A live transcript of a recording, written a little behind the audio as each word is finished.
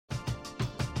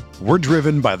We're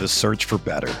driven by the search for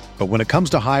better. But when it comes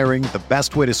to hiring, the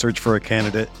best way to search for a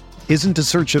candidate isn't to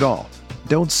search at all.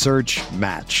 Don't search,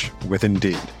 match with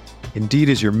Indeed. Indeed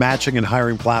is your matching and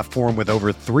hiring platform with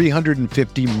over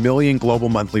 350 million global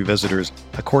monthly visitors,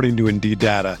 according to Indeed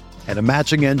data, and a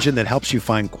matching engine that helps you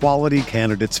find quality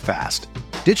candidates fast.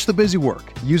 Ditch the busy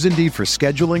work. Use Indeed for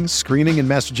scheduling, screening, and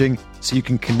messaging so you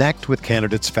can connect with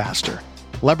candidates faster.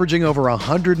 Leveraging over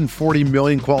 140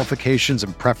 million qualifications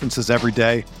and preferences every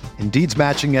day, Indeed's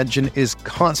matching engine is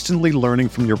constantly learning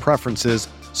from your preferences,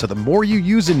 so the more you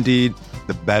use Indeed,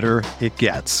 the better it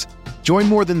gets. Join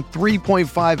more than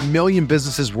 3.5 million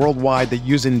businesses worldwide that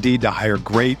use Indeed to hire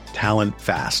great talent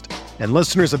fast. And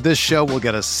listeners of this show will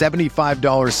get a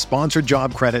 $75 sponsored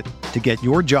job credit to get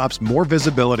your jobs more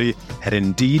visibility at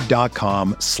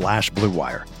Indeed.com/Blue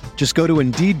Wire. Just go to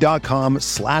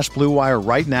Indeed.com/Blue Wire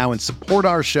right now and support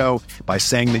our show by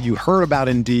saying that you heard about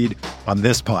Indeed on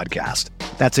this podcast.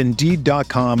 That's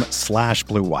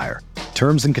Indeed.com/Blue Wire.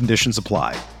 Terms and conditions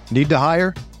apply. Need to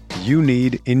hire? You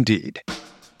need Indeed.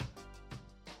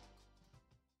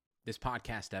 This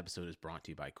podcast episode is brought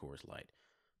to you by Coors Light.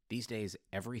 These days,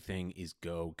 everything is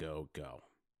go, go, go.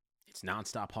 It's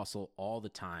nonstop hustle all the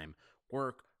time.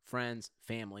 Work, friends,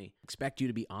 family, expect you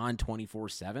to be on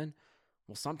 24/7.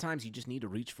 Well, sometimes you just need to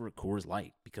reach for a Coors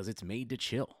Light because it's made to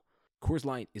chill. Coors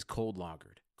Light is cold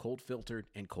lagered, cold filtered,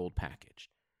 and cold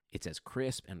packaged. It's as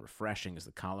crisp and refreshing as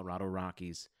the Colorado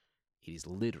Rockies. It is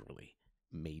literally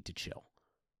made to chill.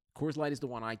 Coors Light is the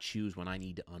one I choose when I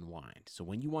need to unwind. So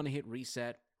when you want to hit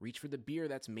reset, reach for the beer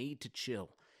that's made to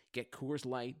chill. Get Coors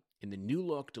Light in the new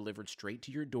look delivered straight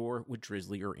to your door with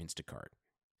Drizzly or Instacart.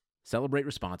 Celebrate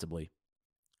responsibly.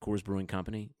 Coors Brewing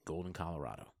Company, Golden,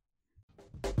 Colorado.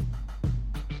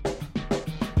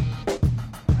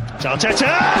 Arteta!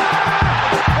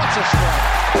 What a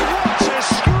strike! What a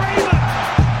screamer!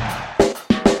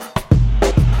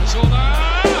 Zola!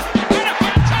 And a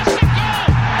fantastic goal!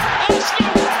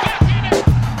 Arsenal back in it!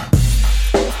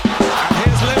 And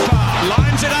here's Limpar,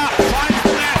 lines it up, finds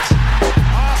the net.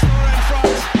 Arsenal in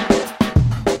front.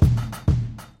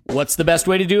 What's the best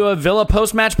way to do a Villa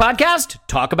post-match podcast?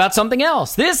 Talk about something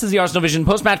else. This is the Arsenal Vision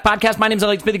post-match podcast. My name's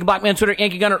Alex Smithy, Black Man, Twitter,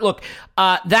 Yankee Gunner. Look,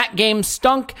 that game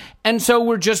stunk, and so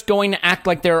we're just going to act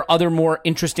like there are other more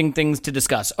interesting things to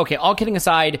discuss. Okay, all kidding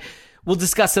aside, we'll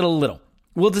discuss it a little.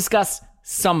 We'll discuss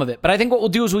some of it, but I think what we'll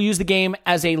do is we'll use the game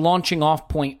as a launching off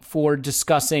point for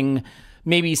discussing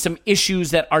maybe some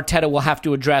issues that Arteta will have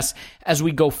to address as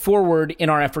we go forward in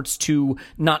our efforts to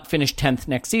not finish 10th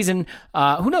next season.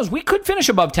 Who knows? We could finish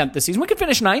above 10th this season. We could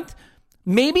finish 9th.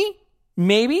 Maybe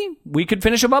we could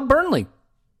finish above Burnley.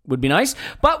 Would be nice.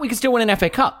 But we could still win an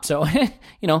FA Cup. So,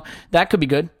 that could be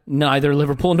good. Neither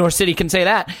Liverpool nor City can say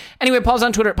that. Anyway, Paul's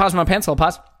on Twitter at Pause My Pants. Hello,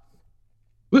 Pause.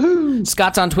 Woohoo!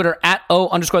 Scott's on Twitter at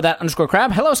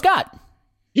O_that_crab. Hello, Scott.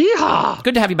 Yeehaw!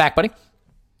 Good to have you back, buddy.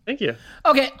 Thank you.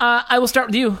 Okay, I will start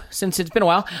with you since it's been a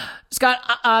while. Scott,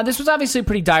 this was obviously a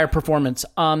pretty dire performance,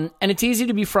 and it's easy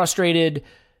to be frustrated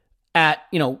at,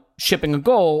 shipping a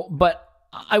goal, but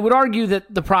I would argue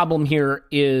that the problem here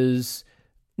is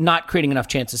not creating enough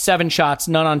chances. 7 shots,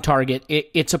 none on target.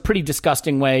 It's a pretty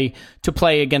disgusting way to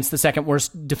play against the second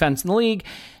worst defense in the league,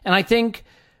 and I think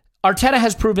Arteta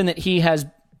has proven that he has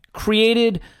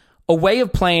created a way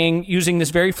of playing using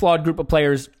this very flawed group of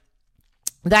players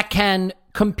that can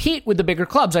compete with the bigger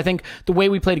clubs. I think the way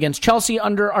we played against Chelsea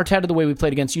under Arteta, the way we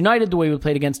played against United, the way we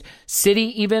played against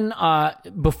City even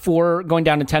before going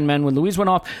down to 10 men when Luis went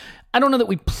off. I don't know that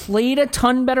we played a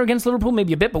ton better against Liverpool,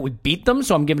 maybe a bit, but we beat them,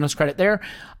 so I'm giving us credit there.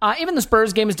 Even the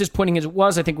Spurs game, as disappointing as it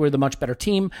was, I think we're the much better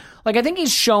team. I think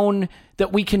he's shown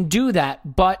that we can do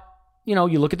that, but you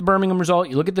look at the Birmingham result,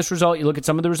 you look at this result, you look at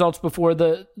some of the results before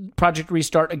the Project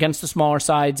Restart against the smaller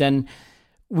sides, and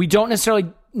we don't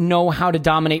necessarily know how to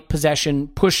dominate possession,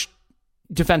 push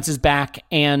defenses back,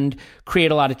 and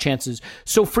create a lot of chances.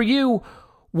 So for you,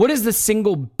 what is the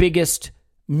single biggest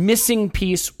missing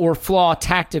piece or flaw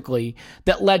tactically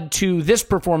that led to this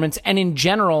performance and in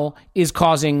general is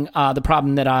causing the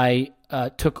problem that I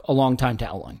took a long time to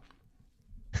outline?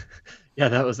 Yeah,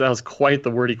 that was quite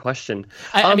the wordy question.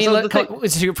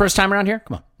 Is this your first time around here?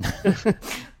 Come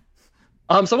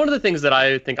on. So one of the things that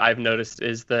I think I've noticed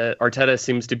is that Arteta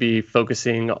seems to be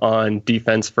focusing on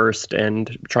defense first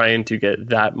and trying to get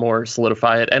that more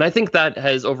solidified. And I think that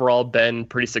has overall been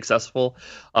pretty successful.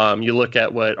 You look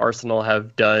at what Arsenal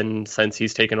have done since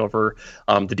he's taken over.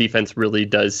 The defense really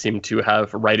does seem to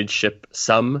have righted ship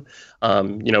some.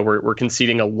 We're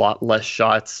conceding a lot less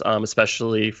shots,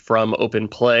 especially from open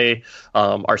play.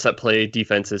 Our set play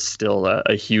defense is still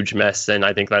a huge mess, and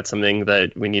I think that's something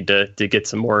that we need to get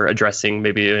some more addressing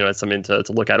interesting. Maybe it's something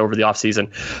to look at over the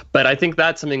offseason. But I think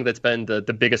that's something that's been the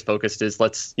biggest focus is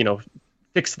let's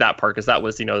fix that part, because that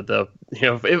was in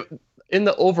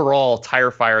the overall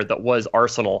tire fire that was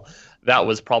Arsenal. That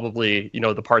was probably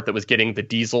the part that was getting the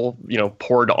diesel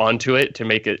poured onto it to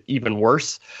make it even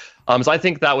worse. So I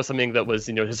think that was something that was,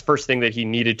 his first thing that he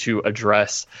needed to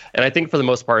address. And I think for the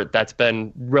most part, that's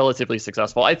been relatively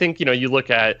successful. I think, you look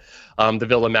at the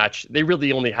Villa match, they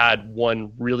really only had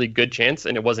one really good chance,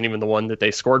 and it wasn't even the one that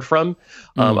they scored from.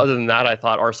 Other than that, I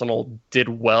thought Arsenal did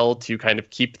well to kind of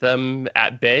keep them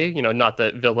at bay. Not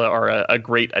that Villa are a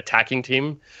great attacking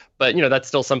team, but, that's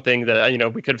still something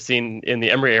that, we could have seen in the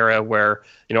Emery era where,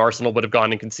 Arsenal would have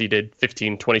gone and conceded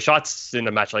 15, 20 shots in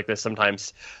a match like this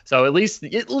sometimes. So at least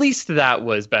that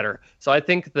was better. So I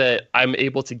think that I'm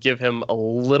able to give him a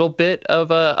little bit of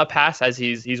a pass as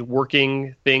he's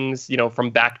working things, from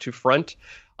back to front.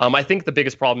 I think the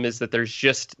biggest problem is that there's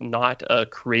just not a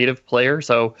creative player.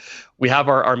 So we have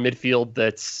our midfield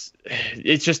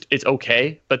it's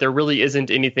okay, but there really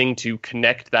isn't anything to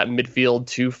connect that midfield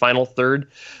to final third.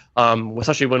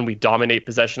 Especially when we dominate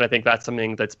possession. I think that's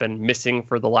something that's been missing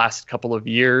for the last couple of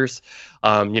years.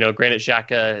 Granit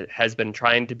Xhaka has been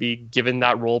trying to be given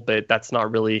that role, but that's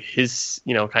not really his,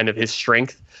 kind of his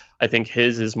strength. I think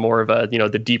his is more of a,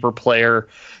 the deeper player.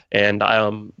 And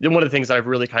one of the things that I've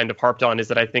really kind of harped on is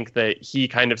that I think that he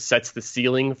kind of sets the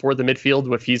ceiling for the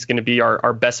midfield if he's going to be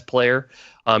our best player.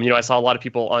 I saw a lot of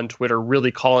people on Twitter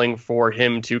really calling for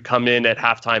him to come in at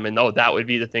halftime and, that would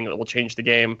be the thing that will change the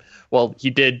game. Well,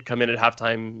 he did come in at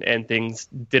halftime and things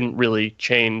didn't really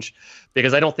change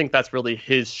because I don't think that's really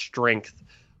his strength.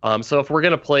 So if we're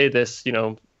going to play this,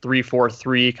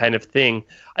 3-4-3 kind of thing,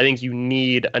 I think you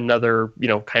need another,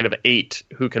 kind of 8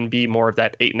 who can be more of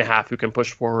that 8.5, who can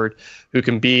push forward, who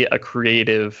can be a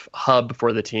creative hub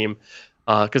for the team.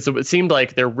 Because it seemed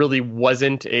like there really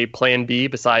wasn't a plan B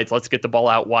besides let's get the ball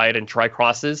out wide and try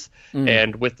crosses.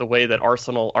 And with the way that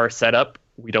Arsenal are set up,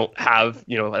 we don't have,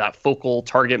 that focal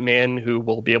target man who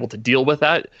will be able to deal with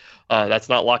that. That's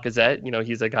not Lacazette.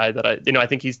 He's a guy that I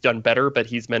think he's done better, but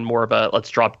he's been more of a let's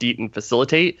drop deep and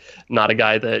facilitate, not a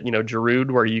guy that,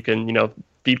 Giroud, where you can,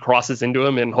 feed crosses into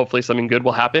him and hopefully something good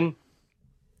will happen.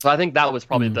 So I think that was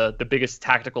probably the biggest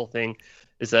tactical thing,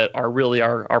 is that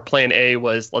our plan A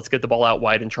was let's get the ball out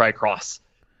wide and try cross.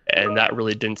 And that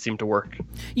really didn't seem to work.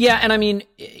 Yeah, and I mean,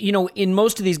 in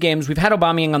most of these games, we've had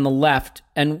Aubameyang on the left,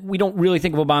 and we don't really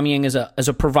think of Aubameyang as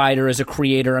a provider, as a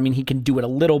creator. I mean, he can do it a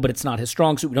little, but it's not his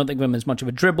strong suit. We don't think of him as much of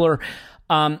a dribbler.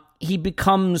 He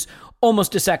becomes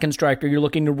almost a second striker. You're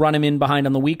looking to run him in behind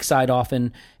on the weak side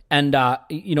often, and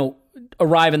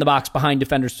arrive in the box behind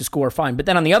defenders to score, fine. But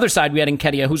then on the other side, we had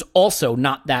Nketiah, who's also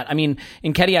not that. I mean,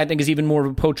 Nketiah, I think, is even more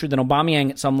of a poacher than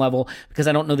Aubameyang at some level, because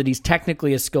I don't know that he's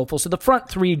technically as skillful. So the front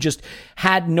three just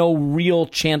had no real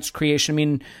chance creation. I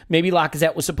mean, maybe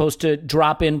Lacazette was supposed to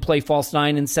drop in, play false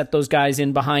nine, and set those guys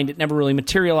in behind. It never really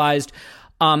materialized.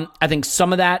 I think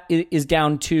some of that is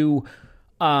down to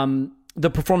the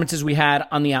performances we had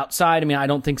on the outside. I mean, I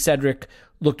don't think Cedric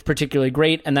looked particularly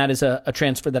great, and that is a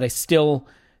transfer that I still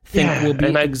think will be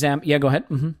exam. Yeah, go ahead.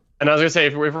 Mm-hmm. And I was gonna say,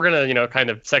 if we're gonna kind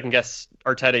of second guess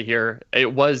Arteta here,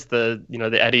 it was the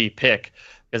Eddie pick,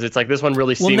 because it's like this one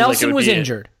really seemed Nelson like it would was be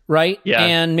injured, right? Yeah,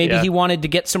 and maybe he wanted to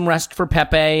get some rest for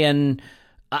Pepe, and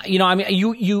I mean,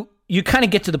 you kind of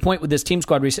get to the point with this team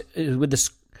squad with this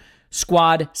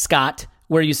squad, Scott,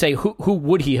 where you say who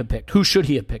would he have picked? Who should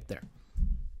he have picked there?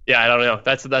 Yeah, I don't know.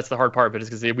 That's the hard part, but it's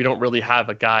because we don't really have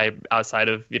a guy outside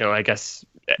of I guess.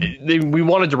 We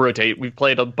wanted to rotate. We've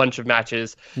played a bunch of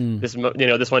matches. This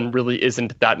one really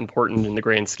isn't that important in the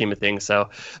grand scheme of things. So,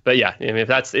 but yeah, I mean,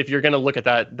 if you're going to look at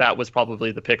that was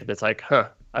probably the pick that's like,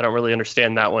 I don't really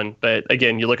understand that one. But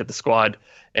again, you look at the squad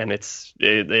and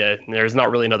there's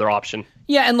not really another option.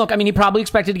 Yeah, and look, I mean, he probably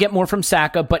expected to get more from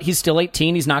Saka, but he's still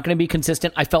 18. He's not going to be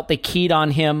consistent. I felt they keyed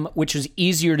on him, which is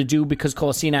easier to do because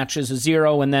Kolasinac is a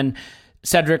 0, and then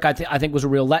Cedric, I think, was a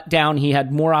real letdown. He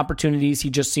had more opportunities.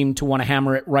 He just seemed to want to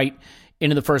hammer it right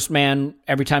into the first man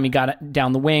every time he got it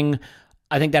down the wing.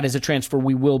 I think that is a transfer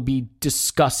we will be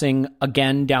discussing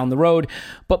again down the road.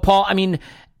 But Paul, I mean,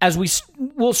 as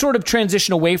we'll sort of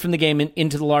transition away from the game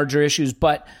into the larger issues,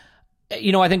 but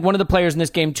I think one of the players in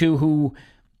this game too who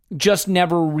just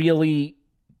never really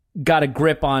got a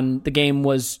grip on the game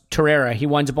was Torreira. He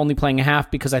winds up only playing a half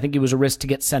because I think he was a risk to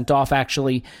get sent off,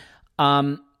 actually.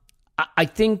 I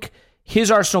think his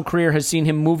Arsenal career has seen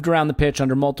him moved around the pitch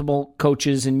under multiple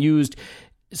coaches and used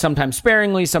sometimes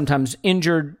sparingly, sometimes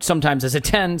injured, sometimes as a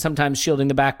 10, sometimes shielding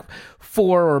the back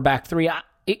 4 or back 3.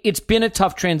 It's been a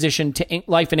tough transition to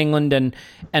life in England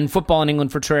and football in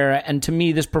England for Torreira. And to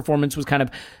me, this performance was kind of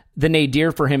the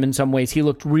nadir for him in some ways. He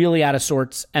looked really out of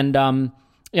sorts. And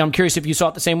I'm curious if you saw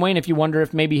it the same way, and if you wonder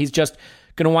if maybe he's just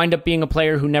going to wind up being a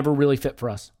player who never really fit for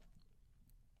us.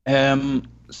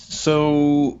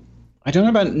 So I don't know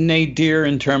about nadir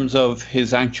in terms of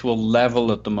his actual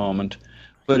level at the moment,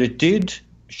 but it did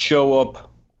show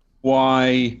up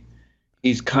why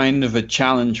he's kind of a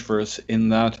challenge for us in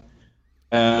that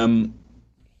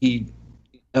he,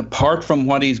 apart from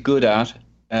what he's good at,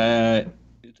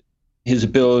 his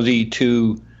ability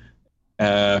to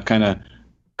kind of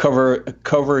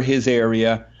cover his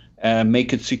area,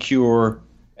 make it secure.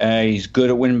 He's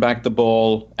good at winning back the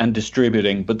ball and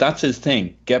distributing, but that's his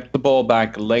thing. Get the ball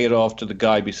back, lay it off to the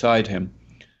guy beside him.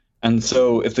 And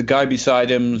so if the guy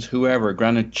beside him is whoever,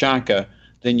 Granit Xhaka,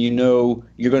 then you know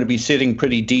you're going to be sitting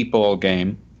pretty deep all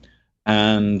game.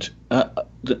 And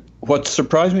what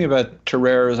surprised me about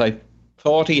Torreira is I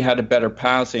thought he had a better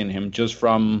pass in him just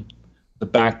from the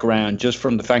background, just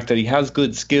from the fact that he has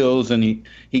good skills and he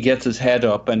gets his head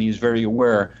up and he's very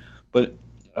aware. But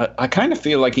I kind of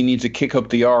feel like he needs to kick up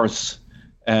the arse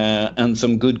and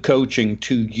some good coaching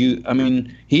to you. I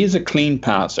mean, he is a clean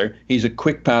passer. He's a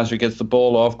quick passer, gets the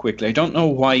ball off quickly. I don't know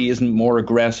why he isn't more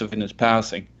aggressive in his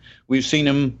passing. We've seen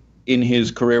him in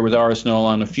his career with Arsenal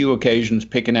on a few occasions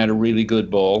picking out a really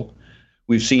good ball.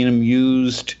 We've seen him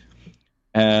used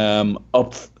upfield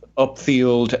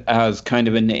as kind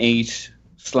of an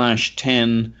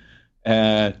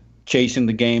 8/10, chasing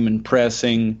the game and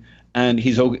pressing. And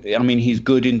he's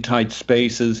good in tight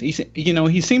spaces.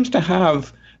 He seems to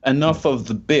have enough of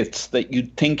the bits that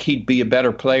you'd think he'd be a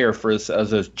better player for us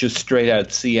as a just straight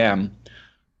out CM.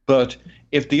 But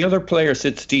if the other player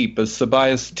sits deep, as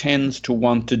Ceballos tends to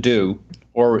want to do,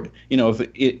 or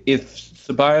if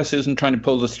Ceballos isn't trying to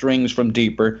pull the strings from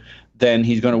deeper, then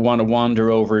he's going to want to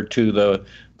wander over to the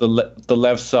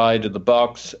left side of the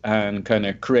box and kind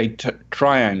of create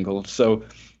triangles. So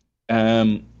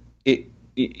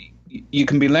you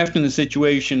can be left in a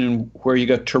situation where you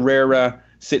got Torreira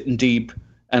sitting deep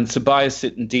and Ceballos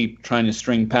sitting deep trying to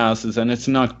string passes, and it's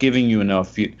not giving you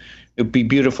enough. It'd be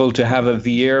beautiful to have a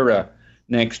Vieira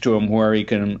next to him where he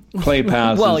can play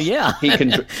passes. Well, yeah. He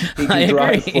can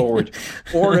drive forward.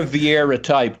 Or a Vieira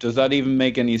type. Does that even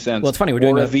make any sense? Well, it's funny. We're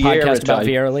doing a podcast about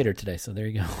Vieira later today, so there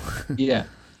you go. Yeah.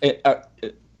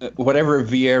 Whatever a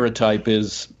Vieira type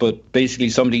is, but basically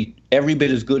somebody every bit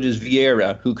as good as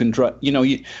Vieira who can try.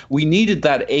 We needed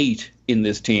that 8 in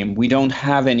this team. We don't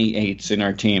have any 8s in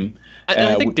our team.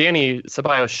 I think Danny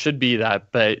Ceballos should be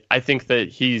that, but I think that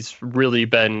he's really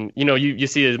been, you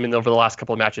see him over the last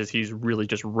couple of matches, he's really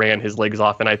just ran his legs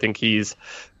off, and I think he's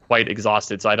quite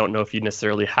exhausted. So I don't know if you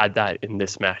necessarily had that in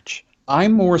this match. I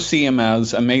more see him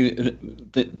as, and maybe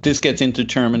this gets into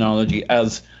terminology,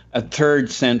 as a third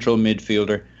central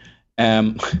midfielder.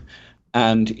 And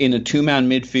in a two-man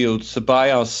midfield,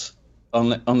 Ceballos,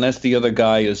 unless the other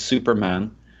guy is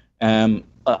Superman,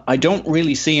 I don't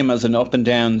really see him as an up and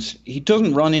downs. He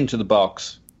doesn't run into the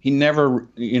box. He never,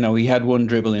 he had one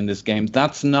dribble in this game.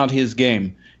 That's not his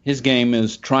game. His game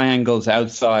is triangles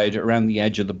outside around the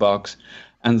edge of the box.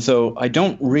 And so I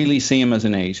don't really see him as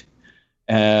an 8.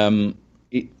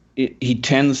 He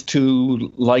tends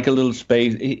to like a little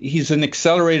space. He's an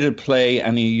accelerated play,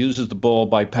 and he uses the ball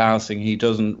by passing. He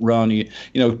doesn't run.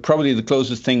 Probably the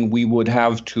closest thing we would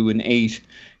have to an 8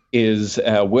 is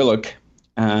Willock,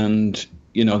 and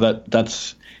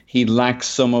that's he lacks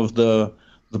some of the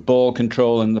ball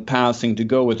control and the passing to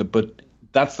go with it. But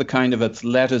that's the kind of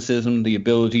athleticism, the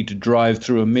ability to drive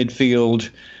through a midfield.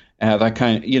 That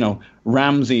kind of,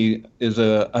 Ramsey is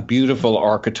a beautiful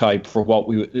archetype for what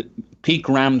peak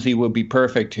Ramsey would be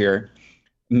perfect here,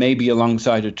 maybe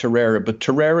alongside of Torreira. But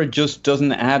Torreira just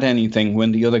doesn't add anything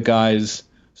when the other guys,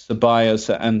 Ceballos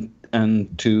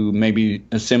and to maybe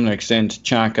a similar extent,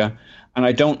 Xhaka. And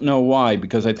I don't know why,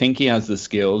 because I think he has the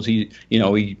skills. He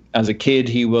as a kid,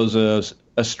 he was a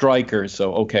striker.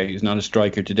 So, okay, he's not a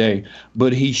striker today.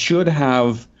 But he should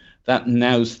have that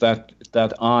nous, that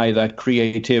eye, that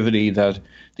creativity, that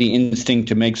the instinct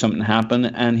to make something happen,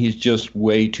 and he's just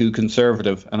way too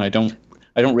conservative. And I don't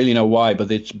really know why, but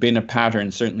it's been a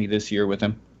pattern certainly this year with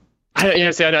him.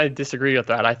 I disagree with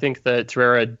that. I think that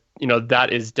Torreira,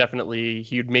 that is definitely,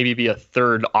 he would maybe be a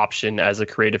third option as a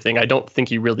creative thing. I don't think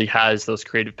he really has those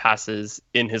creative passes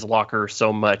in his locker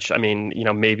so much. I mean,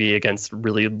 maybe against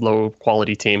really low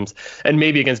quality teams, and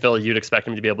maybe against Villa, you'd expect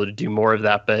him to be able to do more of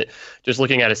that. But just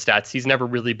looking at his stats, he's never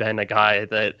really been a guy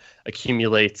that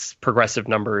accumulates progressive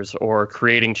numbers or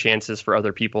creating chances for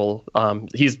other people.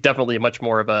 He's definitely much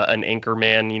more of an anchor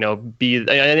man,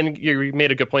 and you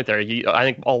made a good point there. I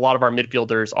think a lot of our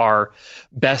midfielders are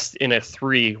best in a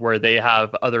 3 where where they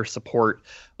have other support.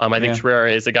 I think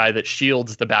Torreira is a guy that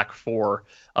shields the back four,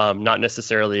 not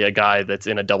necessarily a guy that's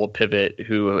in a double pivot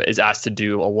who is asked to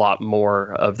do a lot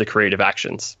more of the creative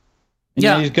actions.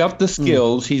 Yeah, he's got the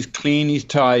skills. He's clean. He's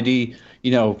tidy.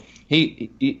 He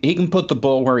can put the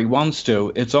ball where he wants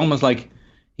to. It's almost like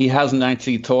he hasn't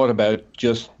actually thought about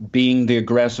just being the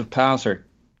aggressive passer.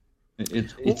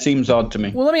 It seems odd to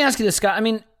me. Well, let me ask you this, Scott. I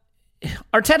mean,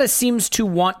 Arteta seems to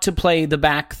want to play the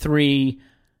back three,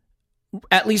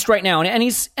 at least right now. And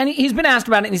he's been asked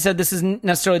about it, and he said, this isn't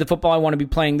necessarily the football I want to be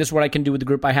playing. This is what I can do with the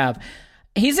group I have.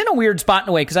 He's in a weird spot in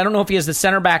a way, because I don't know if he has the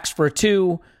center backs for a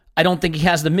 2. I don't think he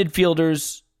has the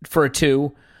midfielders for a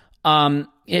 2. So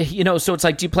it's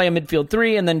like, do you play a midfield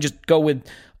 3 and then just go with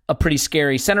a pretty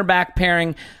scary center back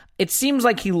pairing? It seems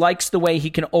like he likes the way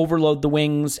he can overload the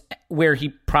wings where he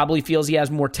probably feels he has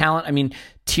more talent. I mean,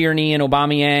 Tierney and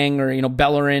Aubameyang, or,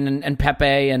 Bellerin and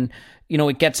Pepe, and,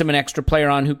 it gets him an extra player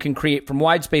on who can create from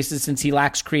wide spaces since he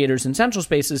lacks creators in central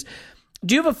spaces.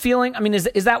 Do you have a feeling, I mean, is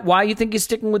that why you think he's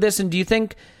sticking with this? And do you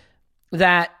think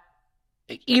that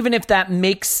even if that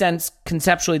makes sense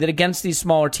conceptually, that against these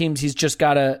smaller teams, he's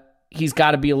got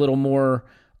to be a little more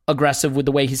aggressive with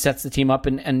the way he sets the team up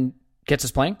and gets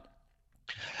us playing?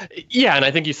 Yeah, and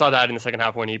I think you saw that in the second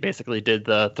half when he basically did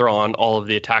the throw on all of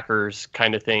the attackers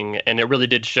kind of thing, and it really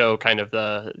did show kind of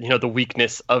the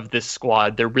weakness of this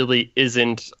squad. There really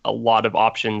isn't a lot of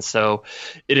options, so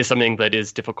it is something that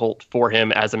is difficult for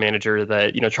him as a manager.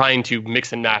 That trying to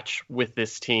mix and match with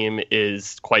this team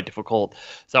is quite difficult.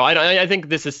 So I think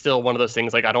this is still one of those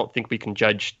things. Like, I don't think we can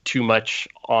judge too much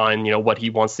on what he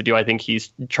wants to do. I think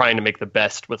he's trying to make the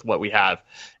best with what we have,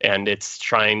 and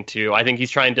I think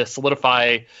he's trying to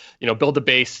solidify. Build a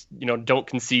base, don't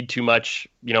concede too much.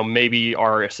 Maybe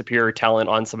our superior talent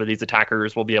on some of these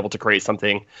attackers will be able to create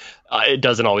something. It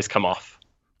doesn't always come off.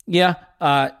 Yeah.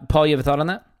 Paul, you have a thought on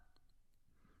that?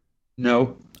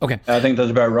 No. Okay. I think that's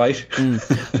about right.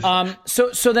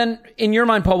 So then, in your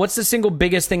mind, Paul, what's the single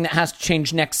biggest thing that has to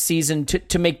change next season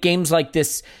to make games like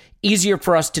this easier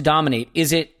for us to dominate?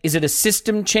 Is it a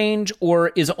system change, or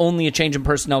is only a change in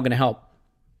personnel going to help?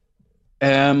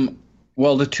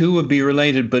 Well, the two would be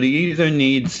related, but he either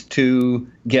needs to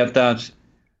get that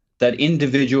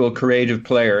individual creative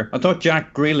player. I thought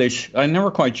Jack Grealish, I'm never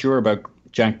quite sure about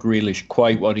Jack Grealish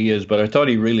quite what he is, but I thought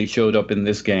he really showed up in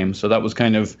this game. So that was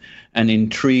kind of an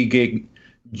intriguing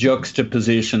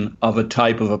juxtaposition of a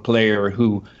type of a player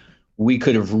who we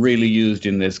could have really used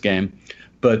in this game.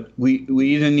 But we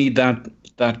either need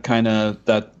that kind of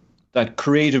that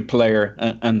creative player,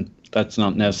 and that's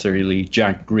not necessarily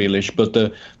Jack Grealish, but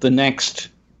the next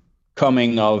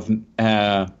coming of,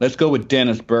 let's go with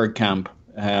Dennis Bergkamp,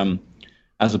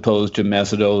 as opposed to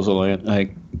Mesut Ozil.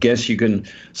 I guess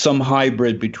some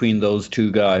hybrid between those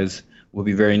two guys would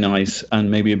be very nice, and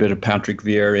maybe a bit of Patrick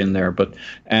Vieira in there. But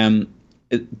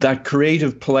that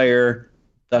creative player,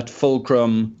 that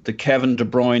fulcrum, the Kevin De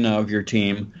Bruyne of your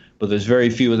team, but there's very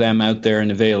few of them out there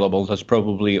and available. That's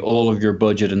probably all of your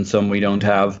budget, and some we don't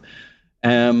have.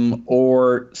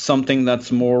 Or something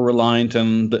that's more reliant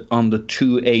on the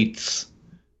 2/8s.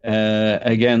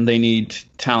 Again, they need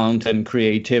talent and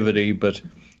creativity, but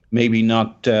maybe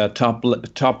not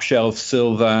top shelf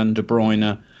Silva and De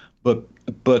Bruyne,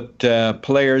 but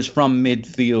players from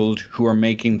midfield who are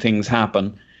making things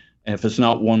happen. If it's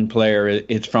not one player,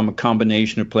 it's from a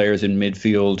combination of players in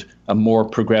midfield, a more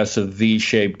progressive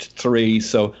V-shaped 3.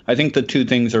 So I think the two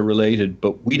things are related,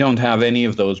 but we don't have any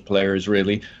of those players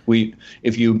really.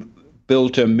 If you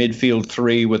built a midfield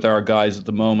 3 with our guys at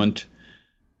the moment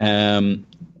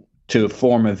to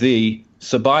form a V,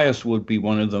 Ceballos would be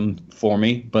one of them for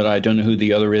me, but I don't know who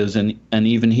the other is, and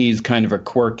even he's kind of a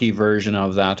quirky version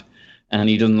of that, and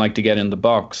he doesn't like to get in the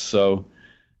box. So.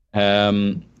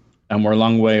 And we're a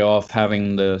long way off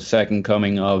having the second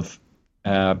coming of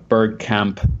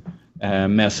Bergkamp,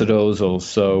 Mesut Ozil.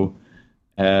 So,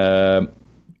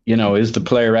 is the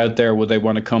player out there? Would they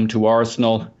want to come to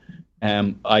Arsenal?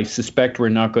 I suspect we're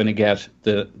not going to get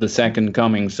the second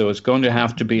coming. So it's going to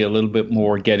have to be a little bit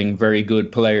more getting very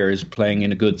good players playing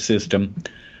in a good system.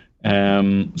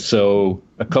 So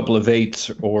a couple of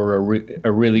 8s or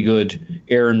a really good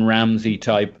Aaron Ramsey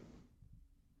type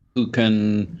who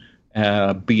can...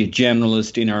 be a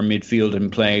generalist in our midfield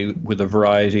and play with a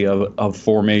variety of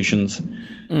formations.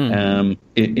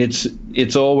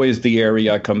 It's always the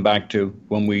area I come back to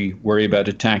when we worry about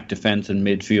attack, defense, and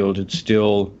midfield. It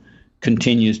still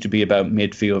continues to be about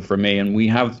midfield for me. And we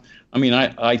have,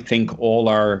 I think all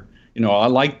our, I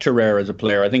like Torreira as a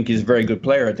player. I think he's a very good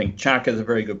player. I think Xhaka is a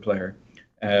very good player.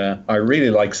 I really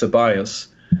like Ceballos.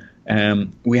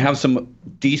 We have some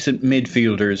decent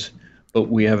midfielders. but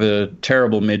we have a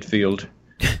terrible midfield.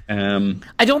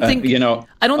 I don't think we have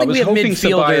midfielders.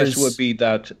 Ceballos would be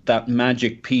that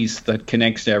magic piece that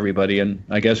connects to everybody, and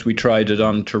I guess we tried it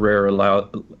on Torreira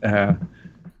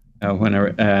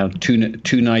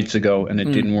two nights ago, and it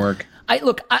didn't work.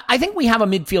 I think we have a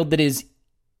midfield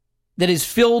that is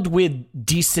filled with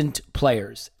decent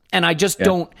players. And I just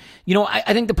don't,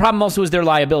 I think the problem also is their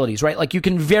liabilities, right? Like, you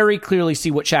can very clearly see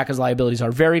what Xhaka's liabilities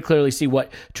are, very clearly see what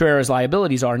Torreira's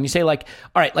liabilities are. And you say, like,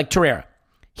 all right, like Torreira,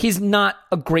 he's not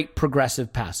a great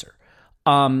progressive passer.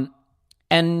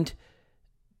 And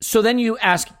so then you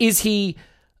ask,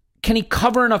 can he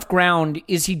cover enough ground?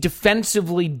 Is he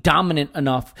defensively dominant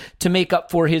enough to make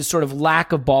up for his sort of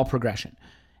lack of ball progression?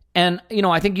 And,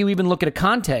 I think you even look at a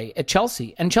Conte at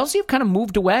Chelsea, and Chelsea have kind of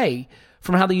moved away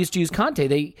from how they used to use Conte.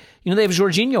 They have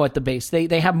Jorginho at the base.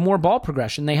 They have more ball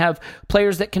progression. They have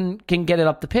players that can get it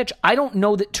up the pitch. I don't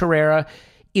know that Torreira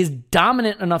is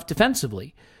dominant enough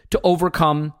defensively to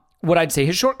overcome what I'd say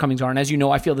his shortcomings are. And as you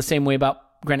know, I feel the same way about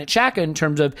Granit Xhaka in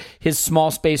terms of his small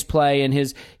space play and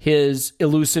his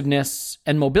elusiveness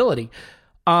and mobility.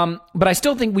 But I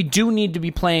still think we do need to be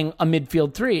playing a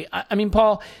midfield three. I mean,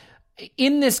 Paul,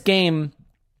 in this game,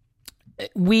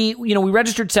 we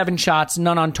registered 7 shots,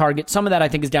 none on target. Some of that I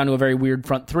think is down to a very weird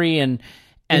front three, and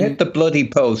hit the bloody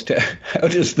post. How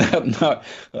does that not?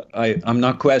 I'm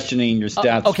not questioning your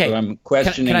stats. Okay, but I'm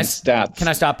questioning stats. Can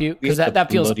I stop you? Because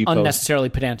that feels unnecessarily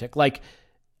pedantic. Like,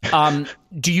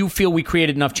 do you feel we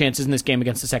created enough chances in this game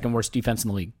against the second worst defense in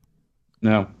the league?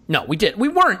 No, we did. We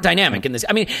weren't dynamic in this.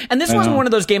 I mean, and this wasn't one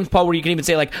of those games, Paul, where you can even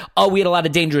say like, oh, we had a lot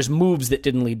of dangerous moves that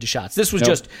didn't lead to shots. This was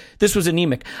this was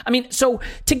anemic. I mean, so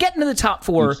to get into the top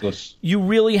 4, you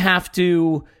really have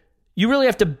to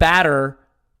batter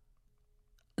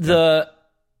the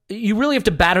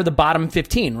bottom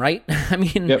 15, right? I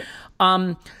mean,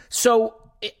 so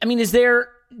I mean, is there?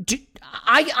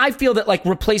 I feel that like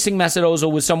replacing Mesut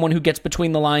Ozil with someone who gets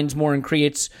between the lines more and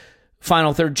creates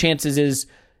final third chances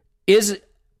is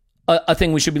a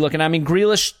thing we should be looking at. I mean,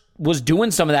 Grealish was doing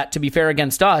some of that, to be fair,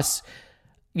 against us.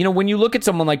 When you look at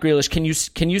someone like Grealish,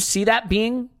 can you see that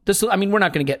being this? I mean, we're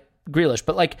not going to get Grealish,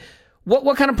 but like,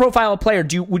 what kind of profile of player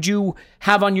would you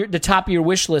have on the top of your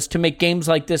wish list to make games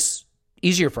like this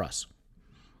easier for us?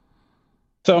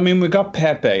 So, I mean, we got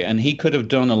Pepe, and he could have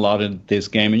done a lot in this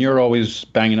game, and you're always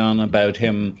banging on about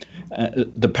him,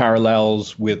 the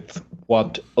parallels with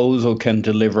what Ozil can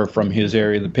deliver from his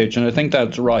area of the pitch, and I think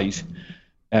that's right.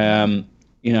 And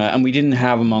we didn't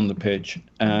have him on the pitch,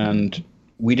 and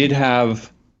we did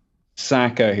have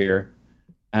Saka here,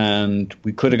 and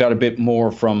we could have got a bit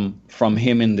more from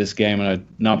him in this game. And I'm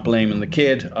not blaming the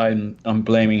kid; I'm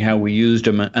blaming how we used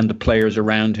him and the players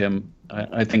around him.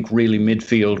 I think really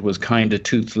midfield was kind of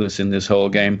toothless in this whole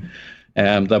game.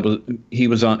 He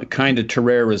was on kind of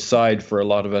Torreira's side for a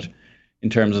lot of it in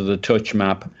terms of the touch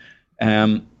map.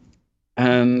 And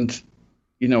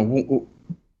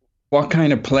what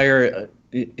kind of player?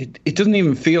 It doesn't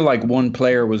even feel like one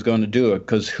player was going to do it,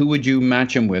 because who would you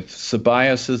match him with?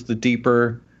 Ceballos is the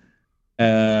deeper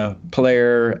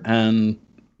player, and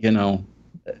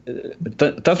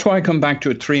that's why I come back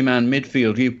to a 3-man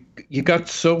midfield. You got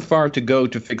so far to go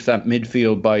to fix that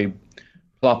midfield by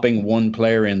plopping one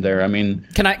player in there. I mean,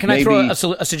 can I throw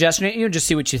a suggestion at you and just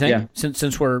see what you think? Yeah.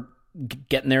 Since we're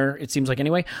getting there, it seems like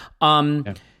anyway.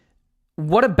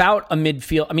 What about a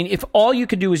midfield? I mean, if all you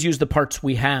could do is use the parts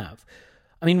we have,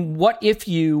 I mean, what if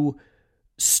you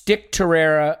stick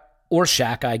Torreira or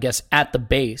Xhaka, I guess, at the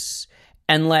base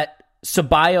and let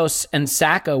Ceballos and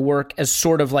Saka work as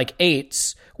sort of like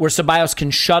 8s, where Ceballos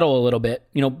can shuttle a little bit,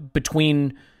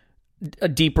 between a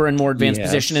deeper and more advanced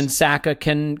position, and Saka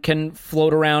can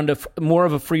float around more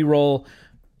of a free role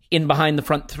in behind the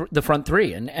front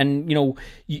three. And I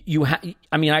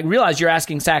mean, I realize you're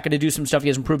asking Saka to do some stuff he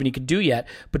hasn't proven he could do yet,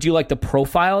 but do you like the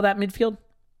profile of that midfield?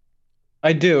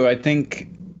 I do. I think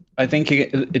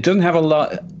it doesn't have a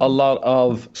lot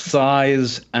of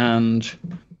size, and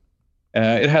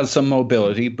it has some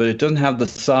mobility, but it doesn't have the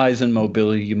size and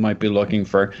mobility you might be looking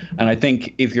for. And I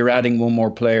think if you're adding one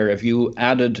more player, if you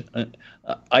added,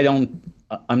 I'm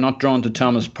not drawn to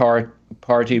Thomas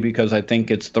Partey because I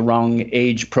think it's the wrong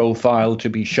age profile to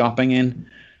be shopping in.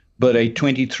 But a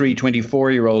 23,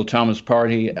 24-year-old Thomas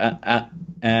Partey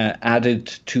added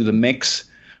to the mix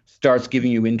starts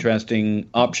giving you interesting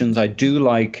options. I do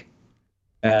like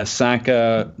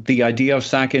Saka, the idea of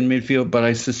Saka in midfield, but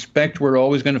I suspect we're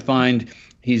always going to find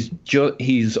he's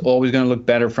always going to look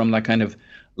better from that kind of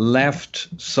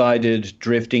left-sided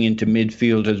drifting into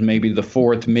midfield as maybe the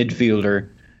 4th midfielder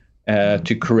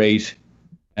to create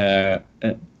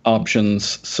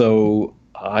options. So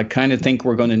I kind of think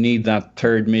we're going to need that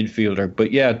third midfielder.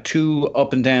 But yeah, 2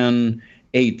 up and down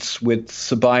 8s with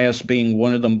Ceballos being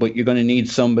one of them. But you're going to need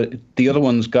somebody. The other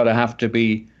one's got to have to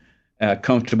be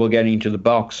comfortable getting to the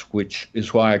box, which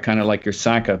is why I kind of like your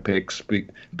Saka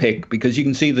pick, because you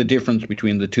can see the difference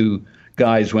between the two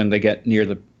guys when they get near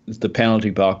the penalty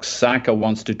box. Saka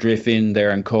wants to drift in there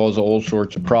and cause all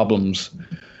sorts of problems.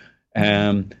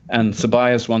 And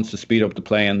Ceballos wants to speed up the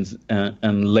play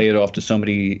and lay it off to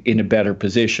somebody in a better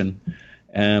position.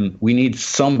 We need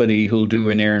somebody who'll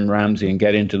do an Aaron Ramsey and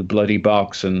get into the bloody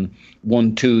box and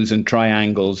 1-2s and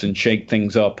triangles and shake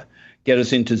things up, get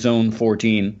us into zone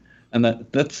 14. And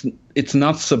it's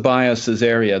not Ceballos'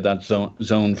 area, that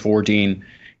zone 14.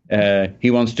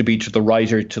 He wants to be to the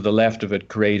right or to the left of it,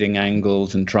 creating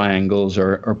angles and triangles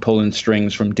or pulling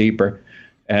strings from deeper.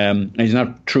 He's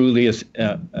not truly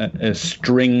a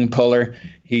string puller.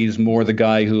 He's more the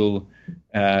guy who'll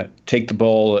take the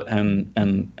ball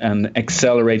and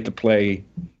accelerate the play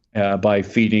by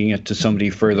feeding it to somebody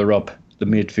further up the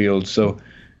midfield. So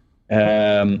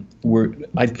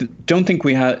I don't think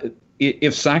we had.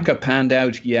 If Saka panned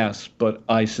out, yes, but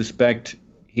I suspect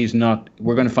he's not.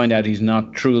 We're going to find out he's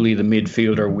not truly the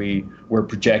midfielder we're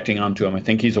projecting onto him. I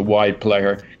think he's a wide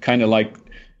player, kind of like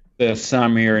the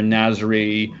Samir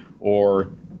Nasri or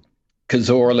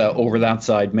Cazorla over that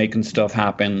side, making stuff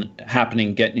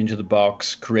happening, getting into the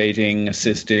box, creating,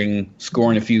 assisting,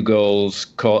 scoring a few goals,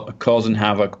 causing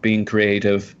havoc, being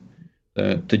creative,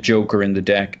 the joker in the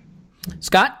deck.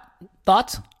 Scott,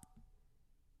 thoughts?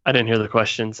 I didn't hear the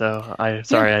question, so I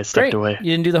stepped great. away.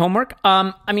 You didn't do the homework?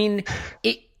 I mean,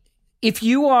 if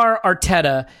you are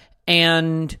Arteta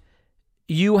and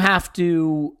you have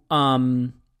to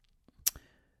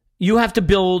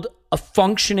build a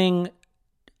functioning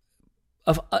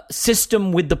a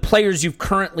system with the players you've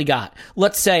currently got.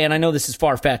 Let's say, and I know this is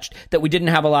far-fetched, that we didn't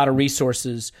have a lot of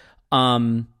resources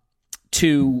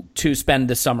to spend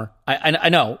this summer. I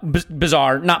know,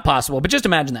 bizarre, not possible, but just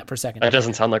imagine that for a second. That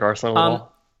doesn't sound like Arsenal at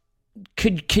all.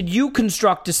 Could you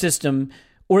construct a system,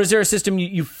 or is there a system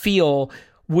you feel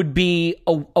would be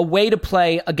a way to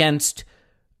play against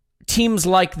teams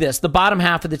like this, the bottom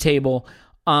half of the table,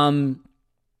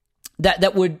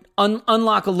 that would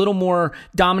unlock a little more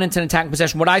dominance and attacking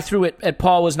possession? What I threw at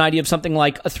Paul was an idea of something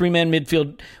like a 3-man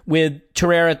midfield with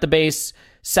Torreira at the base,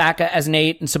 Saka as an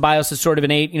 8, and Ceballos as sort of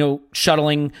an 8,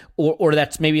 shuttling, or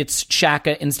maybe it's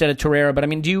Xhaka instead of Torreira. But I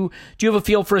mean, do you have a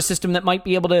feel for a system that might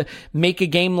be able to make a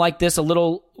game like this a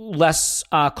little less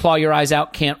claw your eyes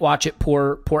out, can't watch it,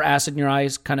 pour acid in your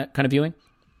eyes kind of viewing?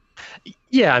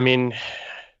 Yeah, I mean,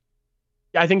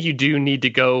 I think you do need to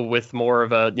go with more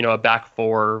of a back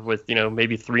 4 with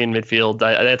maybe 3 in midfield.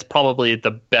 That's probably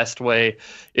the best way.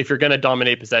 If you're going to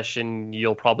dominate possession,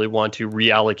 you'll probably want to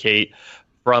reallocate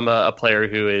from a player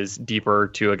who is deeper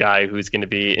to a guy who's going to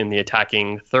be in the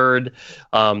attacking third.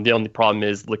 The only problem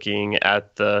is looking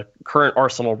at the current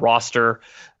Arsenal roster.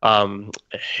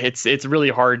 It's really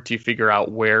hard to figure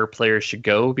out where players should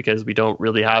go because we don't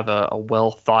really have a well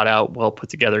thought out, well put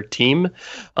together team.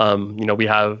 We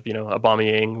have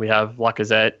Aubameyang, we have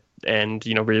Lacazette, and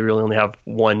we really only have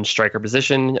one striker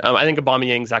position. I think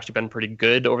Aubameyang's actually been pretty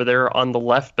good over there on the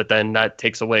left, but then that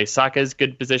takes away Saka's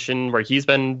good position where he's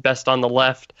been best on the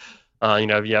left.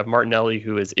 You have Martinelli,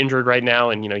 who is injured right now,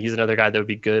 and he's another guy that would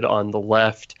be good on the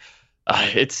left. So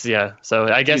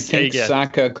I guess do you think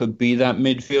Saka could be that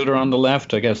midfielder on the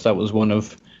left? I guess that was one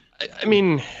of. I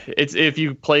mean, it's if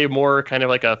you play more kind of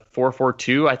like a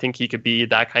 4-4-2, I think he could be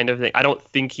that kind of thing. I don't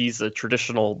think he's a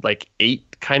traditional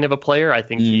 8 kind of a player. I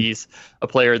think he's a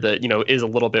player that is a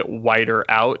little bit wider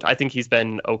out. I think he's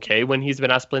been okay when he's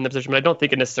been asked to play in the position, but I don't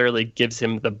think it necessarily gives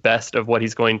him the best of what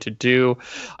he's going to do.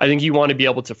 I think you want to be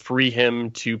able to free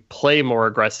him to play more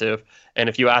aggressive. And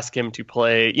if you ask him to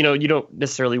play, you don't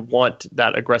necessarily want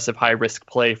that aggressive, high-risk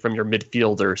play from your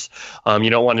midfielders. You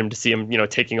don't want him to see him,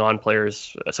 taking on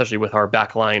players, especially with our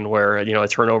back line where, a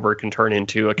turnover can turn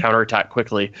into a counterattack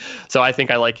quickly. So I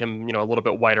think I like him, a little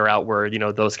bit wider out where,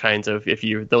 those kinds of,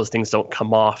 those things don't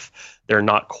come off, they're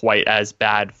not quite as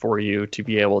bad for you to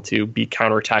be able to be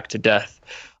counterattacked to death.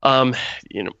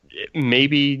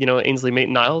 Maybe, Ainsley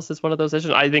Maitland-Niles is one of those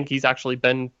issues. I think he's actually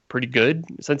been pretty good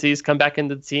since he's come back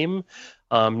into the team.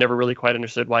 Never really quite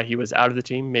understood why he was out of the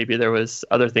team. Maybe there was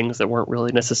other things that weren't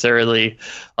really necessarily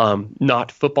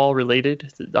not football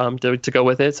related to go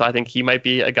with it. So I think he might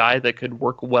be a guy that could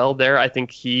work well there. I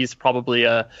think he's probably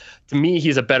to me,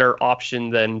 he's a better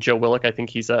option than Joe Willock. I think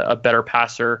he's a better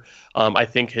passer. I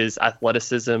think his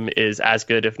athleticism is as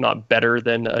good, if not better,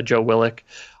 than Joe Willock.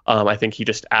 I think he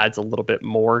just adds a little bit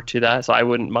more to that. So I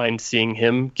wouldn't mind seeing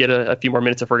him get a few more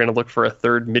minutes if we're going to look for a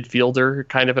third midfielder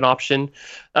kind of an option.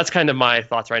 That's kind of my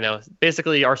thoughts right now.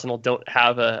 Basically, Arsenal don't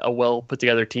have a well put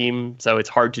together team, so it's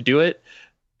hard to do it.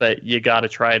 But you got to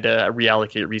try to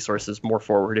reallocate resources more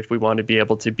forward if we want to be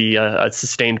able to be a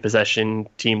sustained possession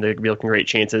team that can create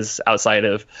chances outside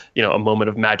of, a moment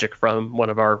of magic from one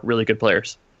of our really good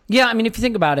players. Yeah, I mean, if you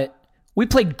think about it, we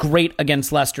played great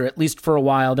against Leicester, at least for a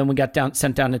while. Then we got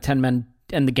sent down to 10 men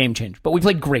and the game changed. But we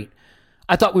played great.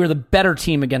 I thought we were the better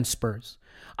team against Spurs.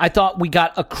 I thought we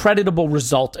got a creditable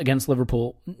result against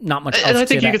Liverpool. Not much else and I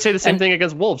think to you could say the same thing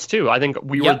against Wolves, too. I think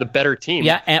we were the better team.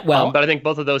 Yeah, but I think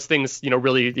both of those things,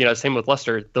 really, same with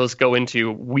Leicester, those go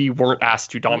into we weren't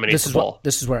asked to dominate the ball.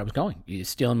 This is where I was going. You're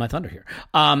stealing my thunder here.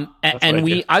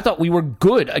 I thought we were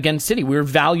good against City. We were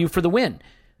value for the win.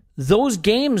 Those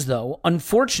games, though,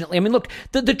 unfortunately, I mean, look,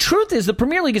 the truth is the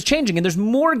Premier League is changing, and there's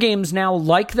more games now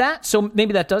like that, so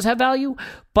maybe that does have value,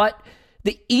 but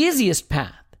the easiest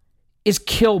path is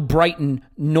kill Brighton,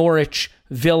 Norwich,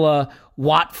 Villa,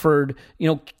 Watford,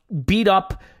 beat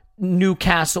up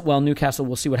Newcastle. Well, Newcastle,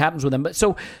 we'll see what happens with them. But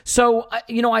so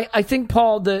I think,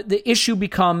 Paul, the issue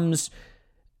becomes,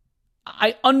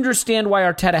 I understand why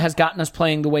Arteta has gotten us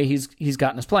playing the way he's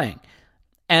gotten us playing.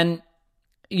 And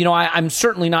I'm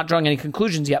certainly not drawing any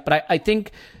conclusions yet, but I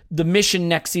think the mission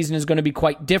next season is going to be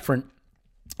quite different.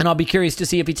 And I'll be curious to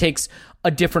see if he takes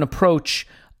a different approach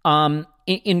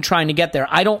in trying to get there.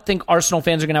 I don't think Arsenal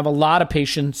fans are going to have a lot of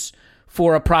patience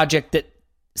for a project that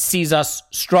sees us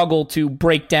struggle to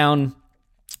break down,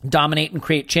 dominate, and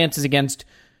create chances against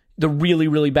the really,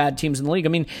 really bad teams in the league. I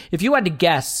mean, if you had to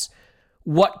guess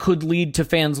what could lead to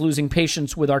fans losing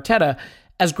patience with Arteta,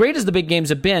 as great as the big games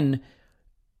have been,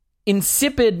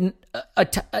 insipid,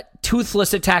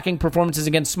 toothless attacking performances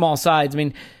against small sides. I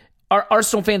mean, our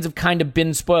Arsenal fans have kind of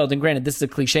been spoiled, and granted, this is a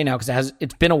cliche now because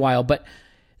it's been a while, but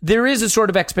there is a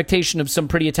sort of expectation of some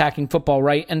pretty attacking football,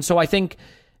 right? And so I think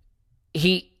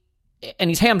he's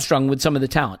hamstrung with some of the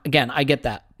talent. Again, I get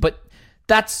that, but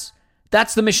that's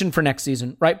the mission for next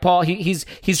season, right, Paul? He's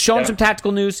shown some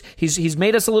tactical news. He's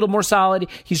made us a little more solid.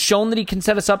 He's shown that he can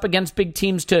set us up against big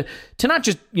teams to not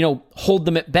just hold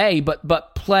them at bay,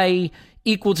 but play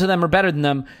equal to them or better than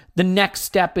them. The next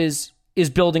step is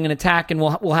building an attack, and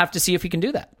we'll have to see if he can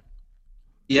do that.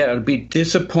 Yeah, it'll be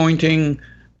disappointing,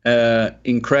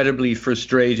 incredibly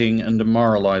frustrating, and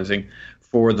demoralizing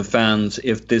for the fans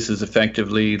if this is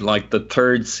effectively like the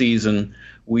third season.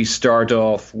 We start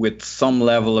off with some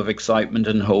level of excitement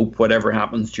and hope, whatever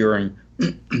happens during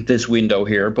this window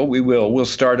here. But we'll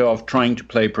start off trying to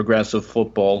play progressive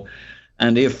football.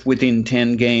 And if within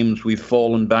 10 games we've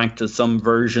fallen back to some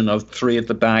version of three at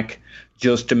the back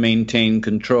just to maintain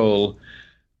control,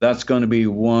 that's going to be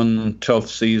one tough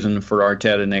season for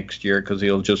Arteta next year, because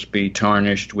he'll just be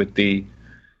tarnished with the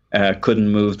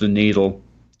couldn't move the needle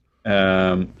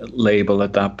label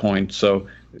at that point. So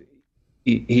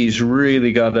he's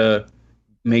really got to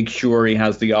make sure he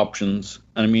has the options.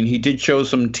 I mean, he did show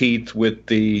some teeth with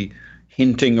the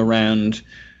hinting around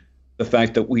the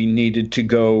fact that we needed to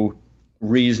go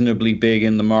reasonably big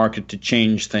in the market to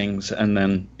change things. And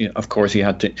then, of course, he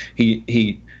had to.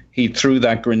 He threw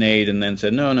that grenade and then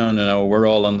said, no, we're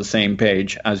all on the same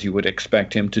page, as you would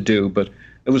expect him to do. But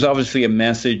it was obviously a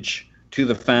message to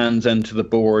the fans and to the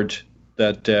board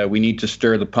that we need to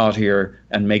stir the pot here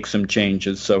and make some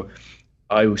changes. So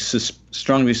I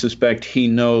strongly suspect he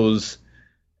knows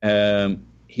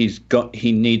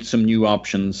he needs some new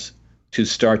options to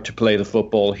start to play the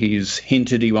football he's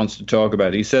hinted he wants to talk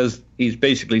about. He's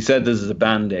basically said this is a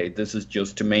Band-Aid. This is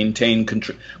just to maintain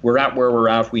control. We're at where we're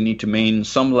at. We need to maintain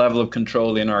some level of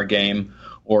control in our game,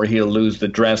 or he'll lose the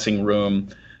dressing room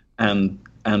and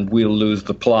we'll lose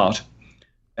the plot.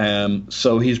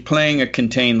 So he's playing a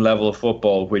contained level of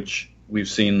football, which we've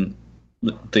seen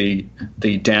the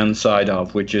downside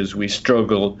of, which is we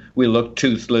struggle. We look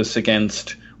toothless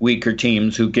against weaker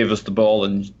teams who give us the ball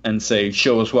and say,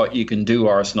 show us what you can do,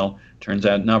 Arsenal. Turns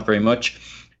out not very much.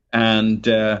 And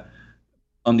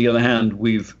on the other hand,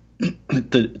 we've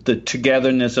the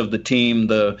togetherness of the team,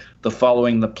 the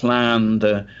following the plan,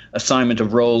 the assignment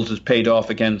of roles has paid off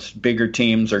against bigger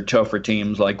teams or tougher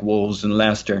teams like Wolves and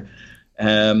Leicester.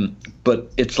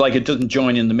 But it's like it doesn't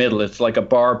join in the middle. It's like a